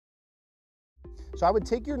So I would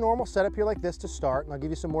take your normal setup here like this to start, and I'll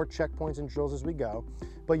give you some more checkpoints and drills as we go.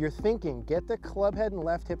 But you're thinking, get the club head and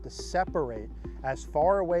left hip to separate as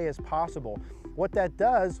far away as possible. What that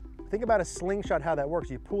does, think about a slingshot, how that works.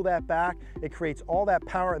 You pull that back, it creates all that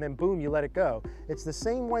power, and then boom, you let it go. It's the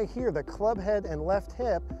same way here, the club head and left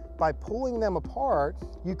hip, by pulling them apart,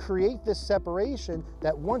 you create this separation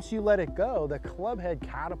that once you let it go, the club head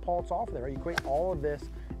catapults off there. You create all of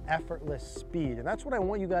this effortless speed. And that's what I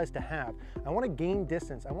want you guys to have. I want to gain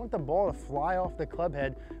distance. I want the ball to fly off the club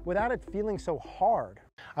head without it feeling so hard.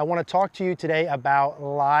 I want to talk to you today about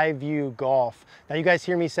Live View Golf. Now, you guys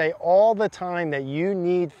hear me say all the time that you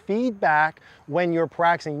need feedback when you're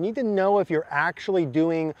practicing. You need to know if you're actually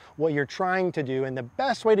doing what you're trying to do. And the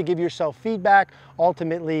best way to give yourself feedback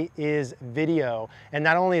ultimately is video. And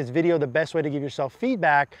not only is video the best way to give yourself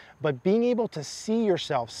feedback, but being able to see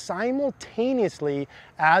yourself simultaneously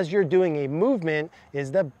as you're doing a movement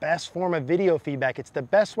is the best form of video feedback. It's the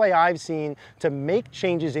best way I've seen to make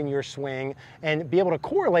changes in your swing and be able to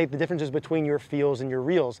correlate the differences between your feels and your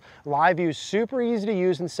reels. Live View is super easy to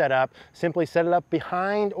use and set up. Simply set it up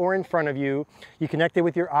behind or in front of you. You connect it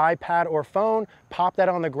with your iPad or phone, pop that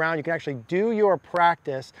on the ground. You can actually do your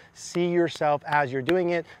practice, see yourself as you're doing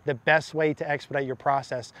it, the best way to expedite your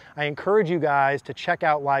process. I encourage you guys to check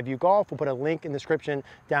out Live View Golf. We'll put a link in the description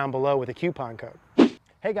down below with a coupon code.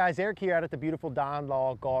 Hey guys, Eric here out at the beautiful Don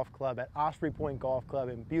Law Golf Club at Osprey Point Golf Club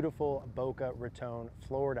in beautiful Boca Raton,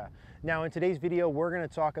 Florida. Now in today's video, we're going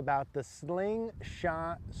to talk about the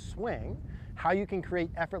slingshot swing, how you can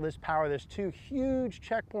create effortless power. There's two huge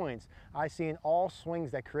checkpoints I see in all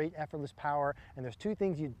swings that create effortless power, and there's two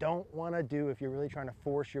things you don't want to do if you're really trying to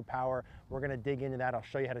force your power. We're going to dig into that. I'll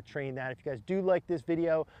show you how to train that. If you guys do like this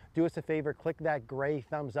video, do us a favor, click that gray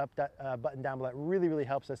thumbs up button down below. It really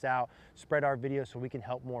helps us out, spread our videos so we can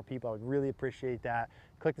help more people. I would really appreciate that.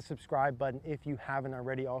 Click the subscribe button if you haven't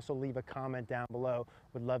already. Also leave a comment down below.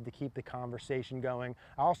 Would love to keep the conversation going.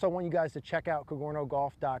 I also want you guys to check out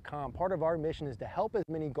CogornoGolf.com. Part of our mission is to help as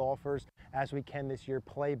many golfers as we can this year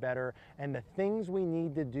play better. And the things we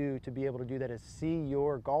need to do to be able to do that is see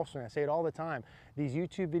your golf swing. I say it all the time. These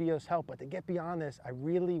YouTube videos help, but to get beyond this, I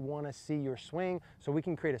really want to see your swing so we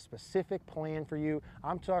can create a specific plan for you.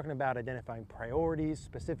 I'm talking about identifying priorities,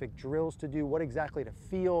 specific drills to do, what exactly to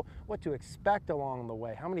feel, what to expect along the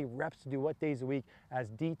way, how many reps to do, what days a week, as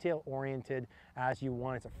detail-oriented as you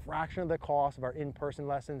want. It's a fraction of the cost of our in-person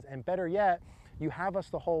lessons, and better yet, you have us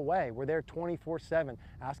the whole way. We're there 24/7.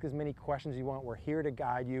 Ask as many questions as you want. We're here to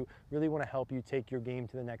guide you. Really want to help you take your game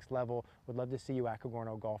to the next level. Would love to see you at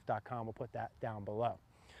CogornoGolf.com. We'll put that down below.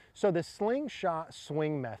 So the slingshot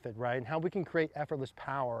swing method, right, and how we can create effortless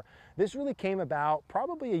power, this really came about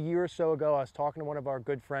probably a year or so ago. I was talking to one of our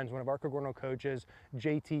good friends, one of our Cogorno coaches,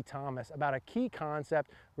 JT Thomas, about a key concept.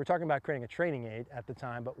 We were talking about creating a training aid at the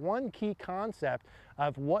time, but one key concept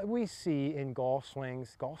of what we see in golf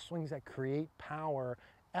swings that create power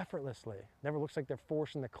effortlessly. Never looks like they're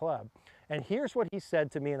forcing the club. And here's what he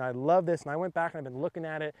said to me, and I love this, and I went back and I've been looking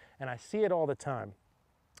at it, and I see it all the time.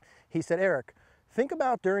 He said, Eric, think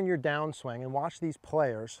about during your downswing and watch these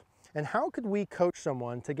players, and how could we coach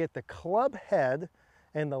someone to get the club head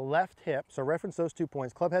and the left hip, so reference those 2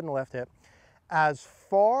 points, club head and left hip, as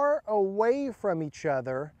far away from each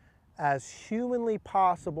other as humanly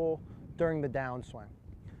possible during the downswing.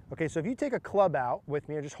 Okay, so if you take a club out with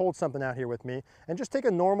me, or just hold something out here with me, and just take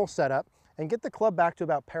a normal setup and get the club back to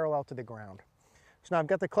about parallel to the ground. So now I've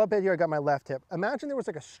got the club head here, I got my left hip. Imagine there was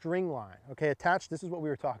like a string line, okay, attached, this is what we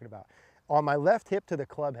were talking about, on my left hip to the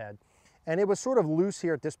club head. And it was sort of loose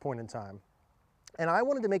here at this point in time. And I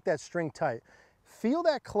wanted to make that string tight. Feel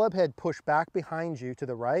that club head push back behind you to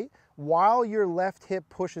the right while your left hip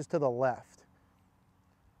pushes to the left.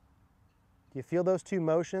 Do you feel those two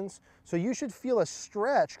motions? So you should feel a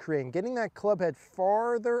stretch creating, getting that club head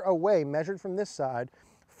farther away, measured from this side,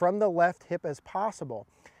 from the left hip as possible.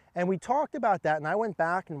 And we talked about that, and I went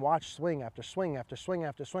back and watched swing after swing after swing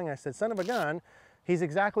after swing. I said, son of a gun, he's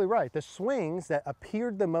exactly right. The swings that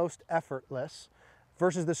appeared the most effortless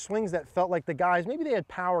versus the swings that felt like the guys, maybe they had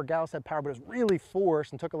power, gals had power, but it was really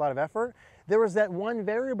forced and took a lot of effort. There was that one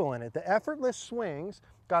variable in it. The effortless swings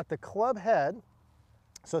got the club head,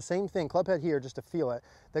 so same thing, club head here just to feel it.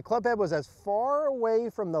 The club head was as far away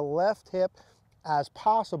from the left hip as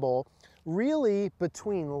possible, really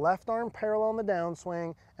between left arm parallel in the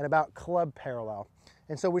downswing and about club parallel.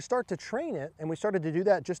 And so we start to train it, and we started to do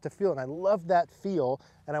that just to feel it. And I love that feel,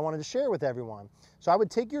 and I wanted to share it with everyone. So I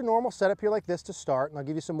would take your normal setup here like this to start, and I'll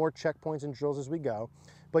give you some more checkpoints and drills as we go.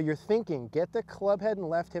 But you're thinking, get the club head and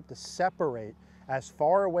left hip to separate as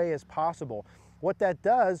far away as possible. What that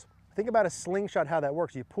does, Think about a slingshot, how that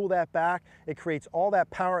works. You pull that back, it creates all that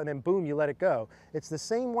power, and then boom, you let it go. It's the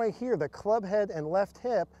same way here, the club head and left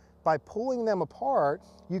hip, by pulling them apart,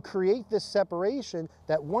 you create this separation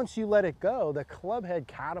that once you let it go, the club head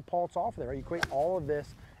catapults off there, right? You create all of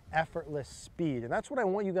this effortless speed. And that's what I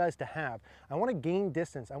want you guys to have. I want to gain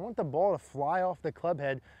distance. I want the ball to fly off the club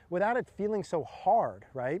head without it feeling so hard,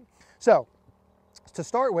 right? So, to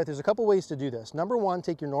start with, there's a couple ways to do this. Number one,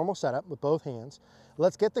 take your normal setup with both hands.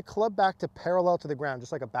 Let's get the club back to parallel to the ground,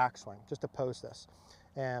 just like a backswing, just to post this.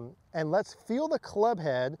 And let's feel the club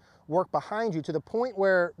head work behind you to the point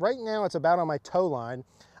where right now it's about on my toe line.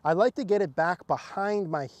 I'd like to get it back behind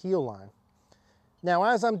my heel line. Now,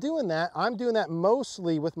 as I'm doing that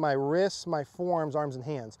mostly with my wrists, my forearms, arms, and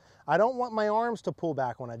hands. I don't want my arms to pull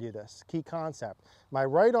back when I do this. Key concept. My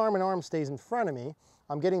right arm and arm stays in front of me.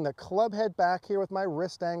 I'm getting the club head back here with my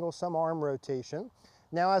wrist angle, some arm rotation.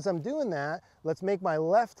 Now, as I'm doing that, let's make my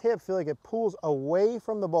left hip feel like it pulls away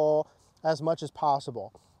from the ball as much as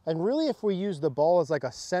possible. And really, if we use the ball as like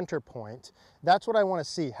a center point, that's what I want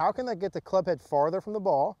to see. How can I get the club head farther from the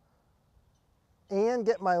ball and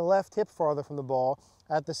get my left hip farther from the ball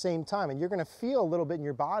at the same time? And you're going to feel a little bit in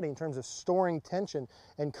your body in terms of storing tension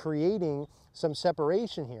and creating some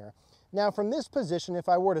separation here. Now, from this position, if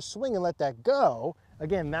I were to swing and let that go,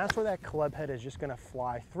 again, that's where that club head is just going to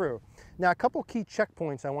fly through. Now, a couple key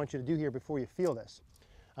checkpoints I want you to do here before you feel this.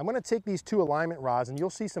 I'm going to take these two alignment rods, and you'll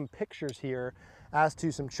see some pictures here as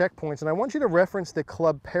to some checkpoints, and I want you to reference the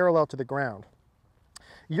club parallel to the ground.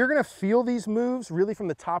 You're going to feel these moves really from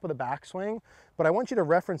the top of the backswing, but I want you to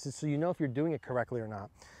reference it so you know if you're doing it correctly or not.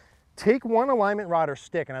 Take one alignment rod or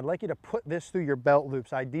stick, and I'd like you to put this through your belt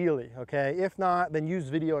loops, ideally, okay? If not, then use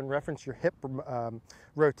video and reference your hip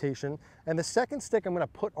rotation. And the second stick I'm going to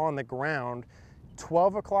put on the ground,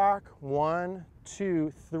 12 o'clock, 1,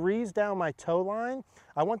 2, 3's down my toe line.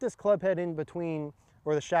 I want this club head in between,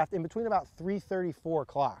 or the shaft in between about 3:30, 4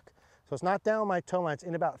 o'clock. So it's not down my toe line, it's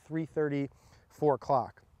in about 3:30, 4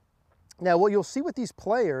 o'clock. Now, what you'll see with these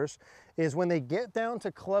players is when they get down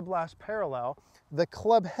to club last parallel, the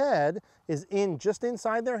club head is in just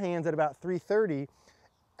inside their hands at about 3:30.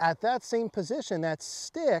 At that same position, that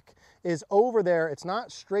stick is over there. It's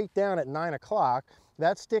not straight down at 9 o'clock.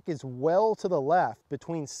 That stick is well to the left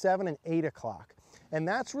between 7 and 8 o'clock. And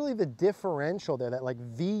that's really the differential there, that like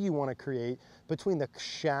V you want to create between the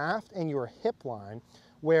shaft and your hip line,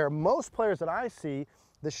 where most players that I see,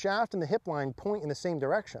 the shaft and the hip line point in the same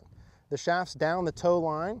direction. The shaft's down the toe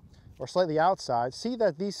line or slightly outside. See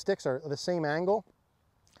that these sticks are the same angle?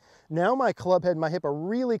 Now my club head and my hip are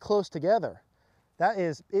really close together. That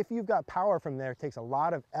is, if you've got power from there, it takes a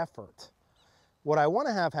lot of effort. What I want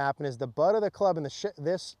to have happen is the butt of the club and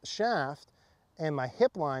this shaft and my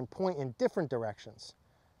hip line point in different directions.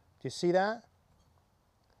 Do you see that?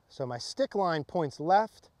 So my stick line points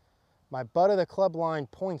left, my butt of the club line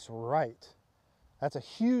points right. That's a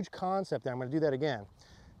huge concept there. I'm going to do that again.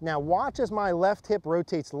 Now watch as my left hip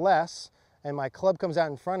rotates less and my club comes out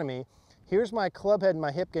in front of me. Here's my club head and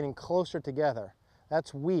my hip getting closer together.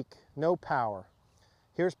 That's weak, no power.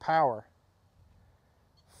 Here's power,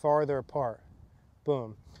 farther apart,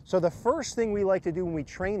 boom. So the first thing we like to do when we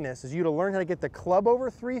train this is you to learn how to get the club over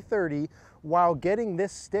 3:30 while getting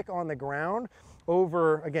this stick on the ground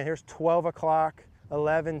over, again, here's 12 o'clock,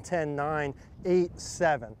 11, 10, 9, 8,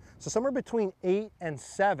 7. So somewhere between 8 and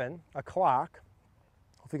 7 o'clock,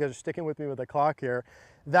 if you guys are sticking with me with the clock here,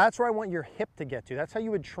 that's where I want your hip to get to. That's how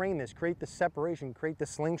you would train this, create the separation, create the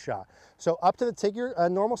slingshot. So up to the, take your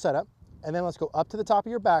normal setup, and then let's go up to the top of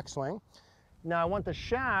your backswing. Now I want the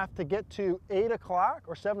shaft to get to 8 o'clock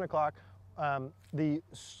or 7 o'clock, the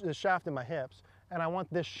shaft in my hips, and I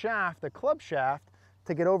want this shaft, the club shaft,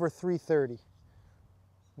 to get over 3:30.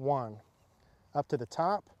 1, up to the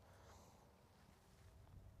top.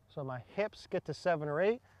 So my hips get to 7 or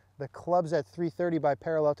 8. The club's at 3:30 by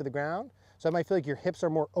parallel to the ground. So I might feel like your hips are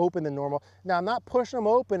more open than normal. Now I'm not pushing them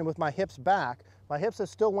open with my hips back. My hips have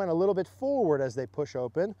still went a little bit forward as they push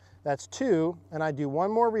open. That's 2, and I do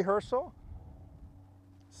one more rehearsal.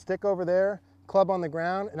 Stick over there, club on the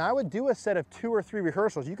ground, and I would do a set of 2 or 3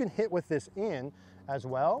 rehearsals. You can hit with this in as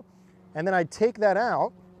well. And then I'd take that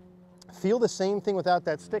out, feel the same thing without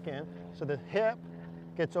that stick in. So the hip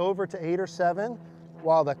gets over to 8 or 7,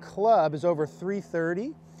 while the club is over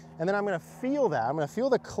 3:30. And then I'm gonna feel that. I'm gonna feel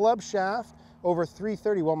the club shaft over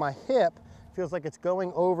 3:30 while my hip feels like it's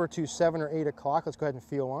going over to 7 or 8 o'clock. Let's go ahead and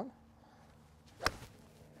feel one.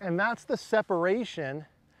 And that's the separation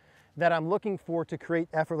that I'm looking for to create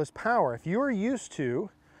effortless power. If you're used to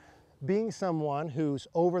being someone who's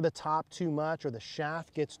over the top too much or the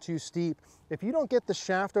shaft gets too steep, if you don't get the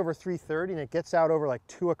shaft over 330 and it gets out over like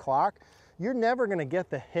 2 o'clock, you're never gonna get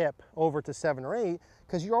the hip over to 7 or 8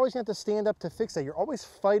 because you're always gonna have to stand up to fix that. You're always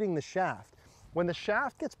fighting the shaft. When the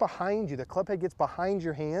shaft gets behind you, the club head gets behind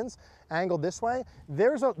your hands, angled this way,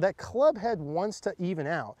 that club head wants to even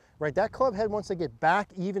out, right? That club head wants to get back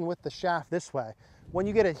even with the shaft this way. When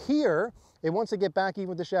you get it here, it wants to get back even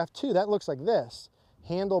with the shaft too. That looks like this.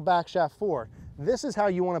 Handle back shaft forward. This is how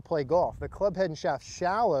you want to play golf. The club head and shaft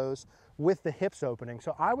shallows with the hips opening.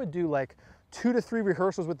 So I would do like 2 to 3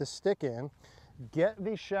 rehearsals with the stick in, get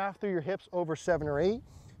the shaft through your hips over 7 or 8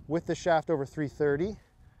 with the shaft over 330,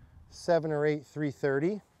 7 or 8,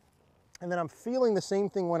 330. And then I'm feeling the same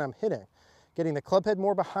thing when I'm hitting, getting the club head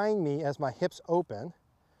more behind me as my hips open.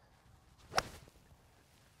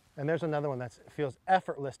 And there's another one that feels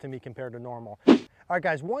effortless to me compared to normal. All right,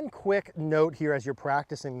 guys, one quick note here as you're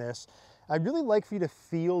practicing this. I'd really like for you to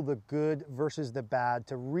feel the good versus the bad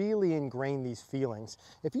to really ingrain these feelings.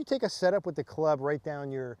 If you take a setup with the club right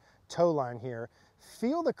down your toe line here,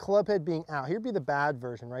 feel the club head being out. Here'd be the bad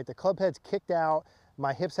version, right? The club head's kicked out,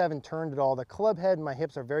 my hips haven't turned at all. The club head and my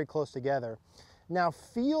hips are very close together. Now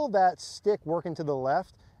feel that stick working to the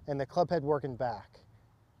left and the club head working back.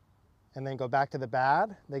 And then go back to the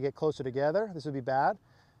bad. They get closer together. This would be bad.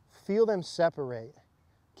 Feel them separate.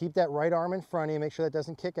 Keep that right arm in front of you. Make sure that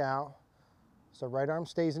doesn't kick out. So right arm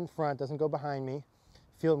stays in front, doesn't go behind me.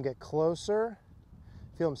 Feel them get closer.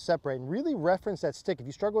 Feel them separate. And really reference that stick. If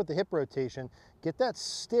you struggle with the hip rotation, get that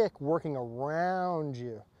stick working around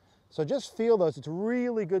you. So just feel those. It's a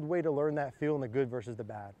really good way to learn that feel and the good versus the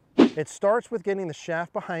bad. It starts with getting the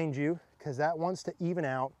shaft behind you because that wants to even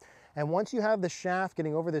out. And once you have the shaft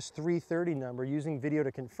getting over this 330 number, using video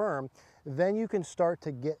to confirm, then you can start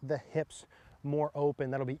to get the hips more open.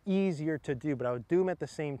 That'll be easier to do, but I would do them at the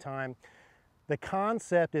same time. The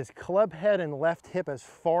concept is club head and left hip as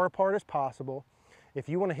far apart as possible. If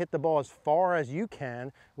you want to hit the ball as far as you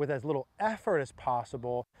can with as little effort as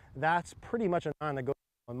possible, that's pretty much a non-negotiable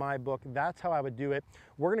in my book. That's how I would do it.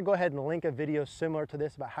 We're going to go ahead and link a video similar to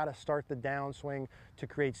this about how to start the downswing to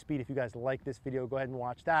create speed. If you guys like this video, go ahead and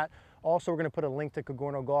watch that. Also, we're going to put a link to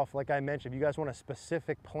Cogorno Golf. Like I mentioned, if you guys want a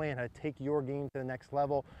specific plan how to take your game to the next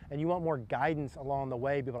level and you want more guidance along the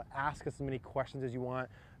way, be able to ask us as many questions as you want,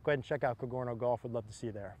 go ahead and check out Cogorno Golf. We'd love to see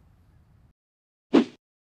you there.